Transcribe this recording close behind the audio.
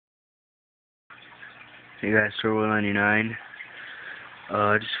Hey guys, Sorwell99.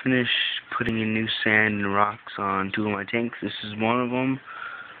 Just finished putting in new sand and rocks on two of my tanks. This is one of them.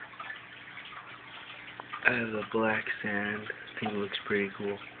 I have a black sand. I think it looks pretty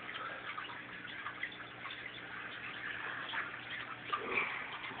cool.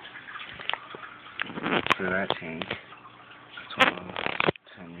 For that tank, that's one of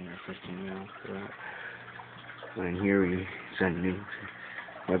 10 or 15 mil for that. And here we send new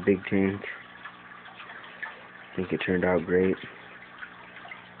my big tank. I think it turned out great.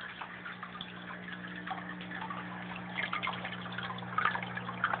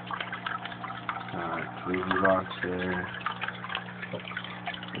 Three rocks there.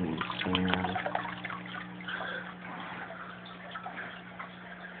 And sand.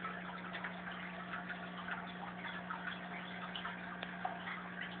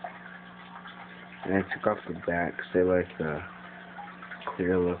 And I took off the back because I like the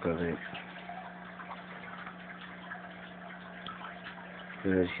clear look of it.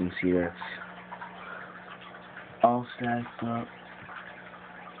 And as you can see, that's all stacked up.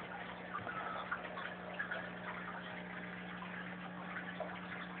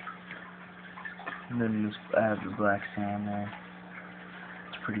 And then I have the black sand there.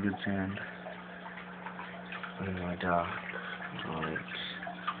 It's pretty good sand. And my dock.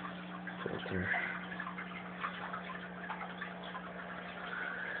 Filter.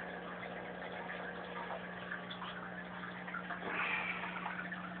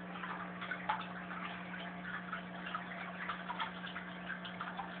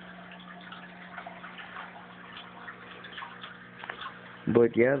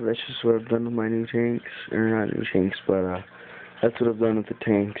 But yeah, that's just what I've done with my new tanks. Or not new tanks, but that's what I've done with the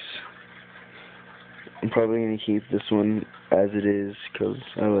tanks. I'm probably going to keep this one as it is because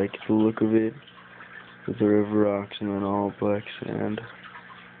I like the look of it. With the river rocks and then all black sand.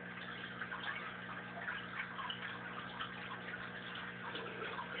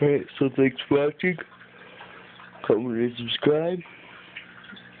 Alright, so thanks for watching. Comment and subscribe.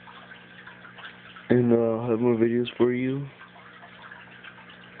 And I'll have more videos for you.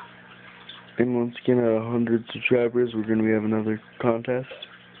 And once again, at 100 subscribers, we're going to be having another contest.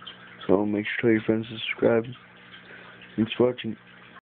 So make sure to tell your friends to subscribe. Thanks for watching.